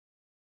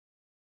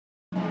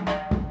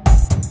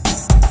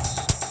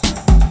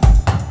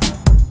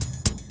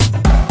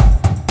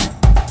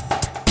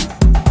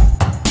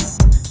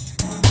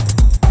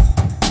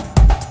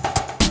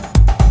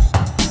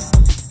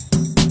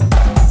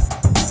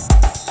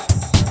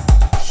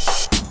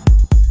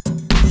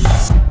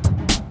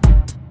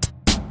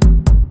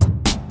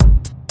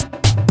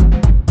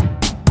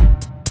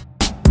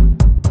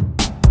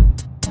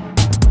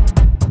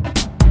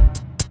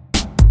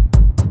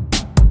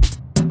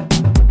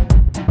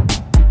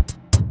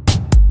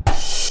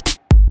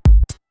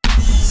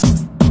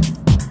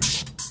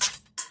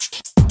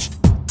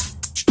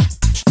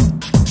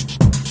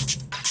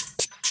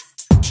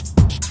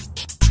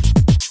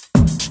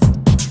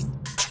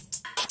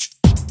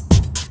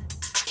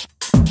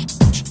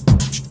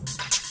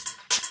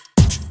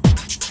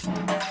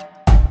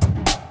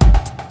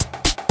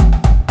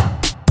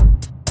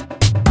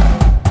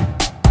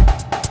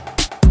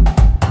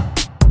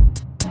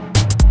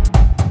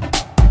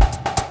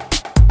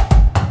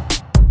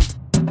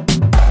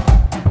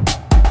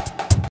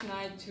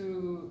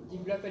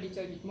develop a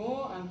little bit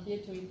more. I'm here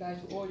to reply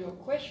to all your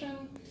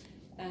questions,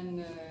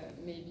 and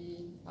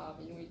maybe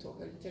we talk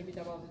a little bit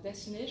about the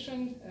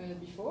destination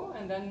before,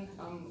 and then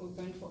I'm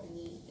open for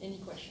any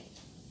questions.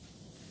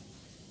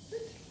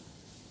 Good.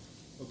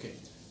 Okay.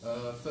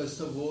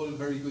 First of all,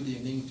 very good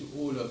evening to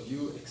all of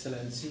you,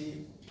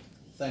 Excellency.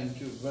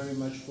 Thank you very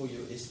much for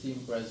your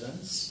esteemed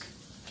presence.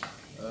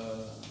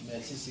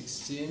 Merci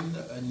 16,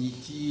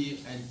 Niti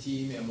and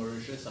team at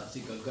Mauritius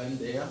Article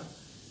there.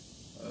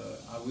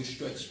 I wish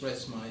to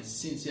express my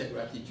sincere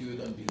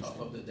gratitude on behalf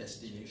of the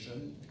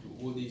destination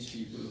to all these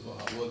people who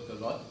have worked a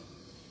lot,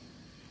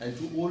 and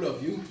to all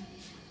of you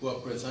who are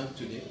present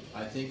today.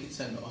 I think it's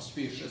an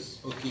auspicious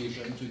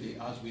occasion today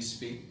as we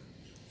speak.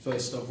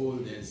 First of all,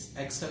 there's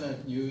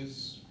excellent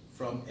news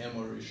from Air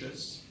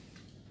Mauritius,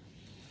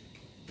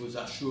 who's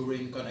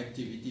assuring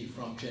connectivity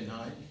from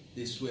Chennai.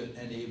 This will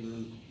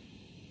enable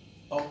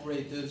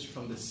operators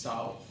from the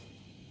south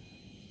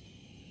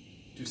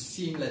to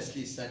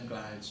seamlessly send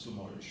clients to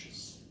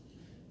Mauritius.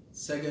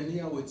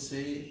 Secondly, I would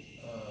say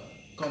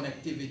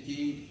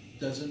connectivity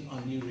doesn't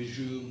only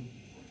resume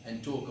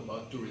and talk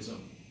about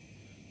tourism.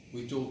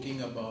 We're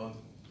talking about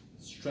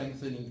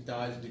strengthening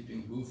ties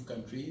between both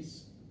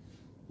countries.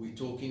 We're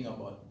talking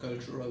about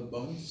cultural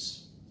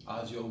bonds.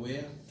 As you're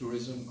aware,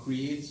 tourism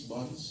creates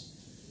bonds.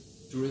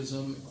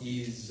 Tourism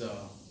is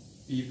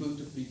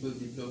people-to-people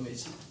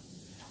diplomacy.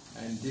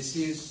 And this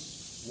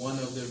is one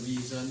of the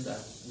reasons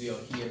that we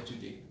are here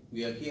today.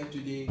 We are here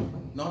today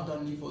not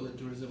only for the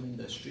tourism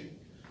industry,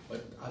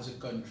 but as a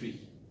country.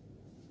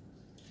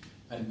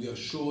 And we are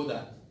sure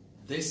that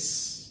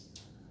this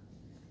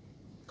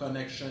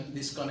connection,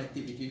 this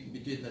connectivity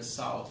between the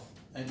South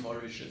and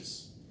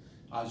Mauritius,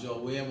 as you're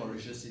aware,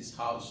 Mauritius is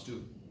housed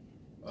to,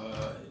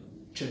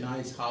 Chennai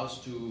is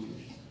housed to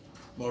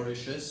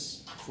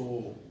Mauritius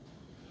for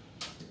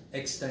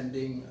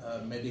extending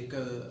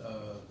medical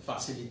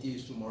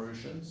facilities to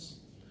Mauritians.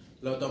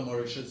 A lot of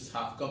Mauritians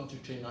have come to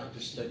Chennai to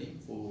study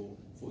for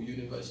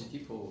university,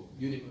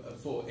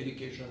 for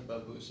education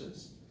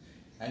purposes,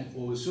 and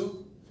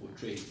also for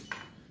trade.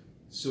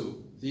 So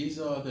these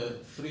are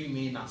the three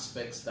main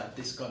aspects that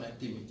this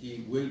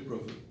connectivity will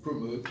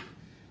promote,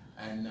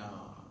 and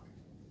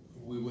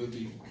we will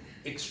be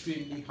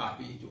extremely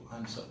happy to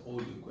answer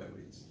all your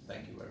queries.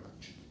 Thank you very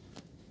much.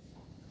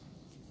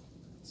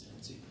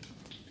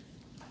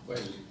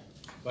 Well,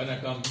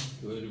 Vanakkam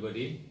to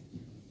everybody.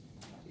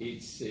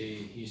 It's a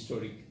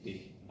historic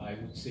day, I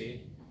would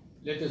say.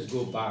 Let us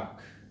go back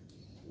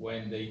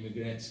when the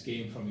immigrants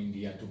came from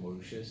India to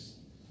Mauritius.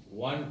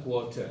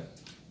 1/4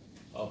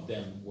 of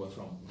them were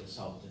from the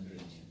southern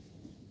region.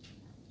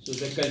 So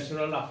the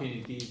cultural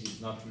affinities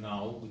is not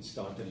now, it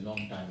started a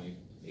long time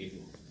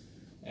ago.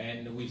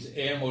 And with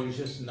Air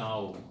Mauritius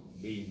now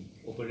being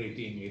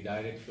operating a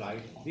direct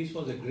flight, this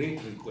was a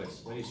great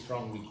request, very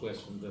strong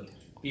request from the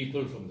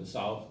people from the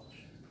south.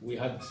 We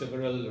had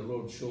several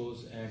road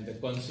shows, and the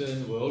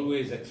concern were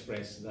always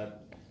expressed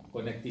that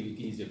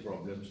connectivity is a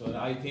problem. So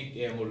I think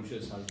Air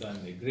Mauritius has done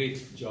a great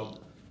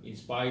job in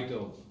spite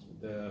of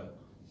the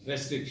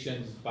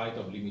restrictions, in spite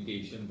of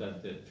limitations,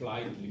 that the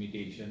flight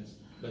limitations,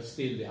 but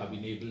still they have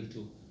been able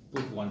to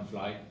put one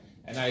flight.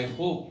 And I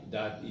hope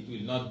that it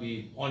will not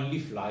be only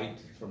flight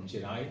from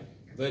Chennai.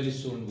 Very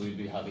soon we'll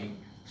be having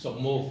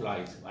some more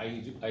flights. I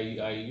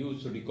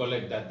used to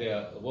recollect that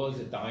there was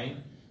a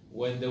time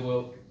when there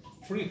were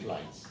free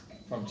flights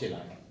from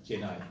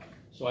Chennai.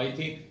 So I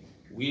think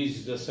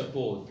with the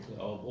support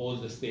of all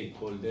the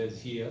stakeholders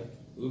here,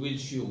 we will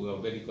show, we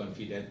are very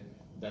confident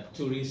that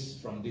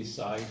tourists from this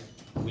side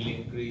will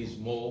increase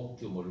more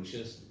to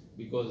Mauritius,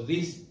 because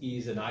this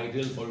is an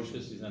ideal,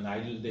 Mauritius is an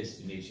ideal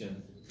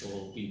destination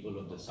for people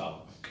of the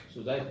south.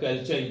 So that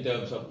culture, in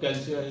terms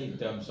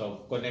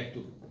of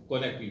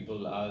connect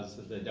people, as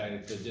the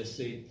director just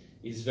said,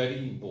 is very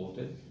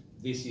important.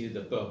 This is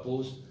the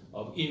purpose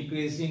of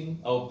introducing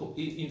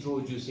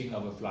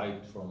our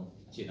flight from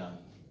Chennai.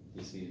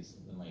 This is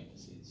the main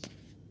message.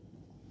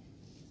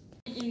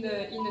 In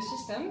the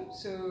system,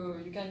 so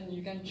you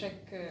can check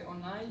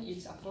online.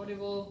 It's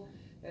affordable.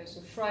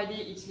 So Friday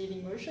it's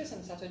leaving Mauritius,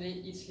 and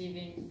Saturday it's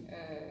leaving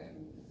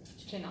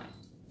Chennai.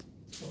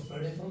 So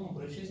Friday from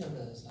Mauritius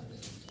and Sunday.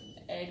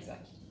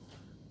 Exactly.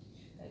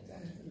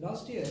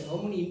 Last year, how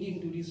many Indian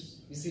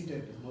tourists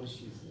visited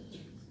Mauritius?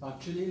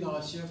 Actually,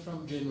 last year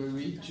from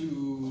January to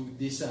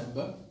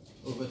December,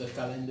 over the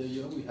calendar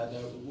year, we had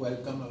a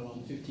welcome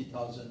around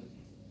 52,000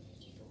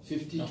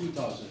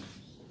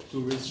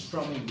 tourists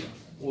from India,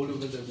 all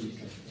over the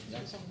region.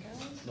 Yeah?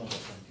 No,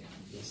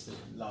 yes,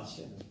 last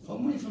year. How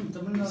many from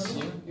Tamil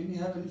Nadu? Can you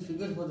have any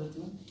figure for that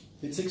one?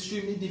 It's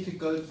extremely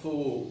difficult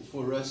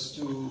for us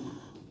to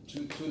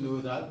know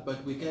that,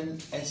 but we can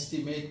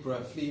estimate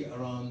roughly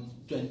around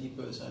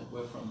 20%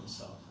 were from the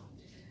south.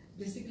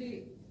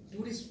 Basically,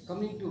 tourists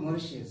coming to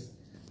Mauritius,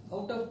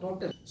 out of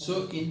total.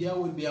 So India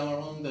would be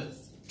around the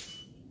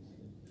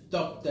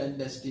top 10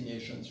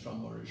 destinations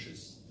from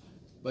Mauritius.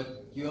 But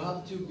you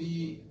have to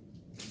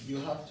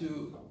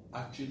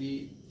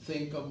actually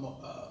think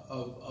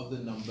of the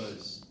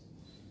numbers.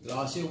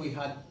 Last year we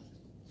had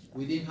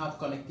we didn't have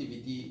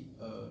connectivity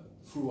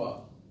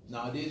throughout.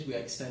 Nowadays, we are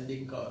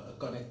extending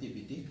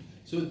connectivity.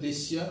 So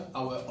this year,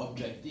 our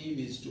objective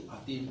is to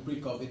attain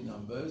pre-COVID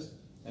numbers,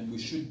 and we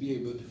should be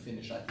able to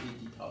finish at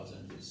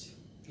 80,000 this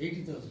year.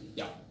 80,000?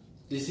 Yeah,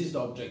 this is the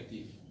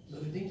objective. Do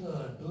you think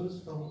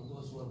tourists from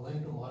those who are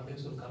going to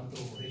Maldives will come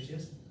to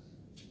Mauritius?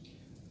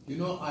 You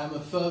know, I'm a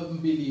firm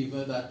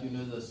believer that, you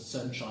know, the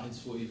sun shines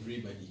for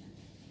everybody.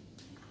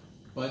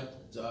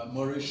 But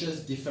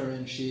Mauritius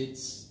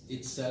differentiates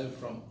itself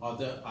from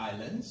other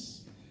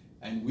islands,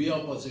 and we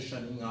are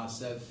positioning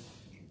ourselves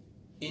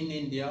in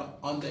India,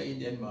 on the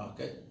Indian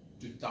market,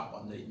 to tap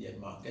on the Indian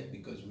market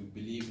because we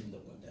believe in the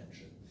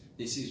potential.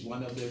 This is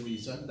one of the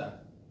reasons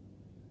that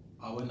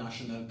our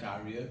national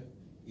carrier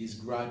is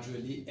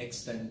gradually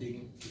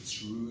extending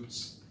its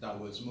routes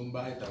towards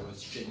Mumbai,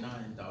 towards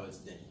Chennai, and towards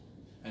Delhi.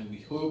 And we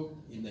hope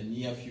in the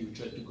near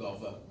future to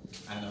cover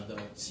another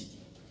city.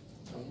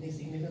 Any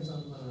significance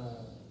on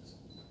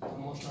the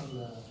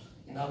promotional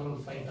inaugural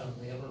flight on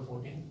April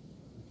 14?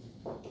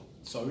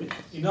 Sorry?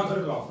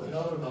 Inaugural offer.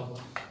 Inaugural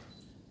offer.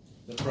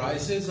 The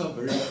prices are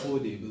very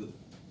affordable.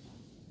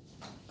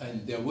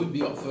 And there would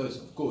be offers,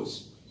 of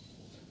course.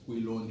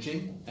 We're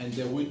launching, and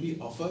there will be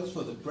offers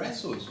for the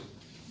press also.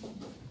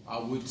 I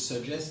would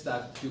suggest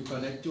that you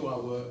connect to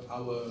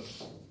our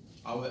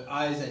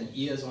eyes and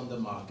ears on the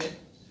market,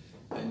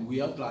 and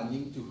we are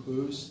planning to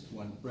host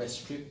one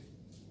press trip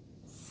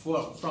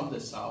from the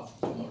south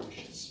to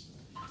Mauritius.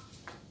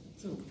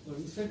 So,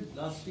 you said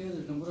last year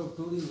the number of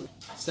tourists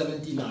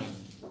 79.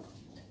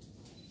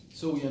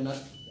 So we are not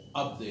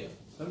up there.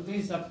 something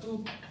is up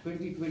to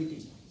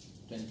 2020.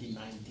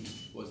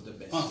 2019 was the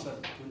best. Sorry,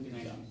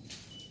 2019.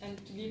 Yeah. And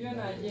to give you an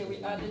idea, we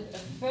added a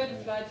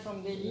third flight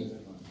from Delhi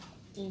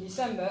in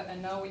December,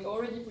 and now we're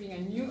already putting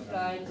a new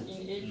flight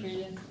in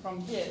April from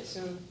here.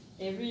 So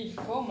every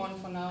 4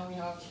 months from now, we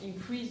have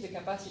increased the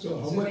capacity. So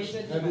how So much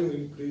there is a have you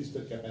demand. increased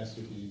the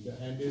capacity?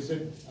 And is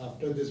it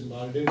after this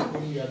Maldives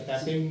thing, you are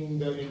tapping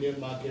the Indian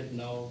market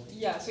now?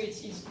 Yeah, so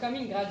it's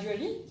coming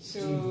gradually.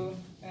 So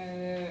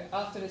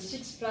after the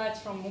 6 flights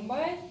from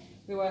Mumbai,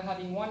 we were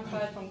having 1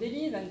 flight from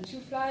Delhi, then 2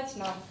 flights,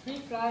 now 3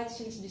 flights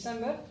since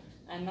December,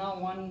 and now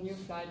 1 new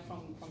flight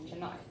from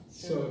Chennai.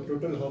 So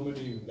total how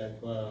many, like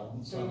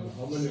So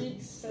how many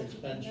 6, 7,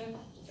 expansion?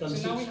 8. From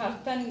So now we 6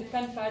 have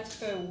 10 flights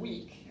per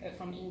week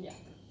from India.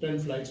 10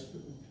 flights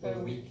Per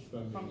week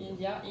from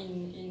India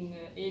in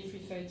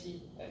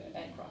A330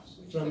 aircraft.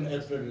 From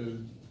April.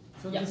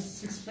 So Yeah. the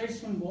 6 flights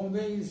from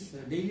Bombay is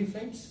daily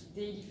flights?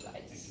 Daily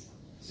flights.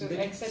 So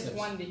Daily except flights.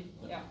 1 day.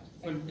 Yeah.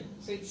 But-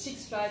 So it's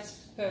 6 flights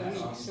per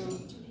week. So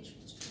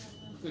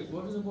Wait,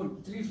 what is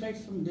about 3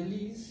 flights from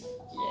Delhi is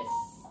yes,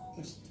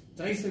 it's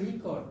thrice a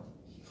week or?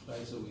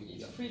 Twice a week,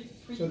 it's yeah.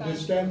 free So time.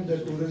 this time the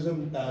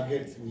tourism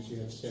target which you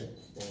have set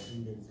for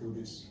Indian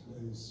tourists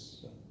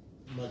is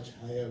much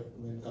higher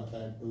when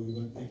compared to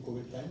even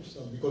pre-COVID times. So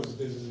because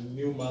this is a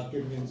new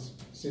market, means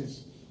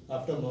since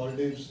after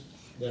Maldives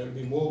there will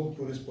be more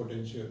tourist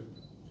potential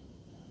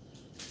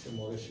to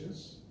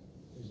Mauritius.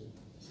 Is it?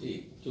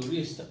 See,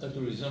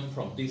 tourism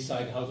from this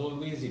side has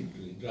always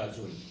increased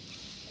gradually.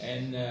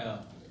 And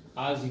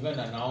as even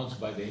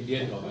announced by the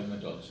Indian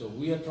government also,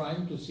 we are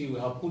trying to see, we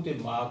have put a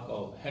mark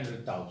of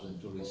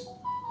 100,000 tourists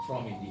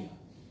from India.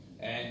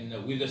 And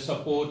with the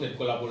support and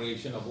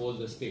collaboration of all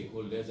the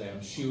stakeholders, I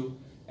am sure,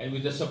 and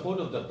with the support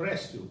of the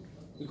press too,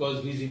 because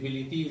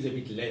visibility is a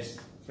bit less,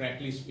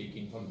 frankly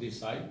speaking, from this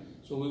side.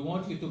 So we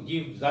want you to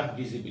give that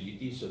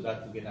visibility so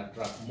that we can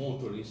attract more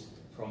tourists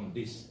from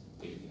this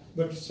area.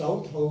 But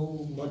south,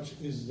 how much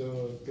is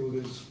the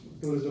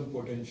tourism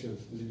potential?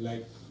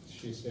 Like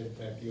she said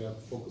that you are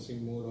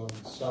focusing more on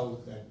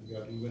south and you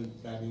are even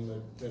planning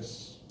a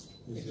press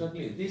visit.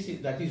 Exactly.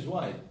 That is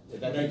why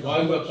Like we're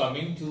how much?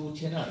 coming to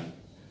Chennai.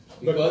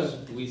 But-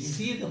 Because we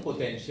see the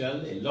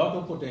potential, a lot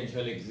of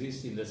potential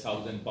exists in the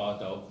southern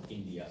part of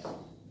India.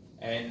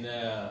 And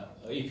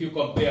if you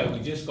compare, we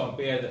just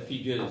compare the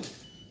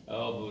figures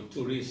of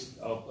tourists,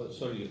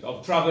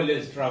 of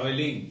travelers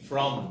traveling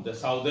from the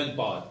southern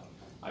part.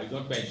 I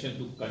don't mention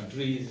to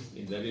countries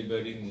in the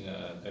neighboring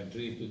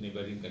countries to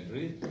neighboring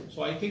countries.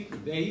 So I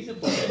think there is a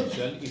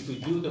potential if we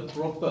do the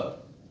proper,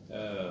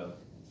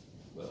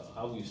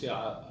 how you say,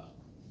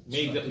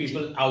 make the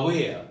people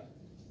aware.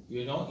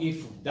 You know,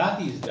 if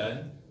that is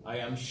done, I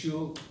am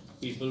sure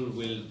people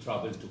will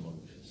travel to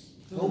Mauritius.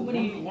 How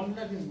many? 1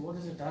 lakh is what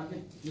is the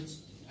target? Which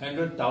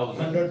 100,000.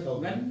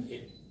 100,000. when?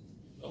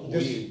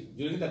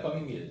 During the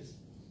coming years.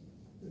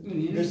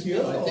 This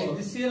year I think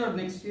this year or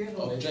next year?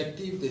 Or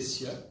Objective this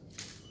year,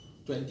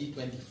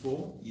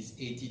 2024, is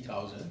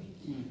 80,000,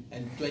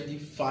 and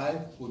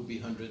 25 would be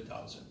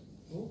 100,000.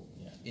 Oh.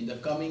 Yeah. In the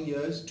coming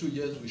years, 2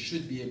 years, we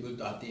should be able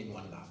to attain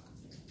 1 lakh.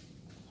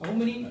 How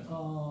many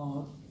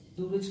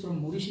tourists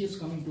from Mauritius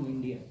coming to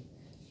India?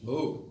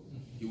 Oh,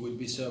 you would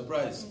be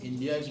surprised.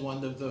 India is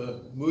one of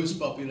the most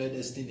popular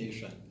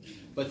destinations.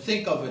 But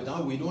think of it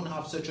now, we don't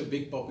have such a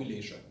big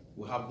population.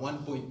 We have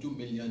 1.2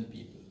 million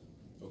people,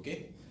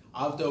 okay?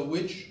 After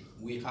which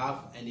we have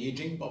an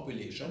aging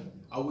population.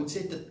 I would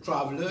say the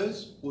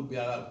travelers would be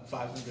around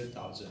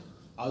 500,000.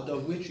 out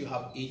of which you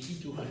have 80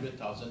 to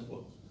 100,000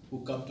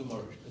 who come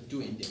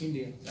to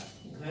India. Yeah.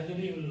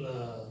 Gradually,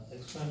 will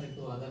expand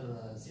into other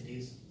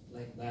cities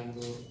like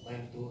Bangalore,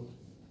 Coimbatore.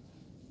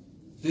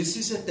 This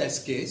is a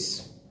test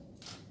case.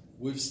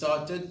 We've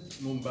started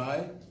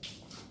Mumbai.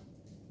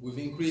 We've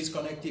increased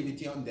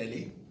connectivity on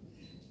Delhi,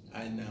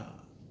 and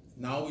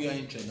now we are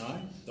in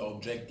Chennai. The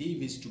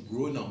objective is to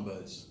grow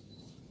numbers.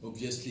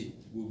 Obviously,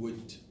 we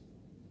would,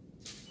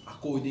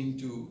 according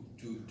to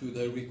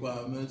the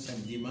requirements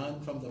and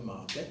demand from the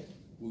market,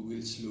 we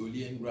will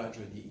slowly and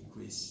gradually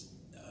increase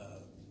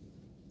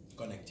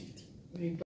connectivity.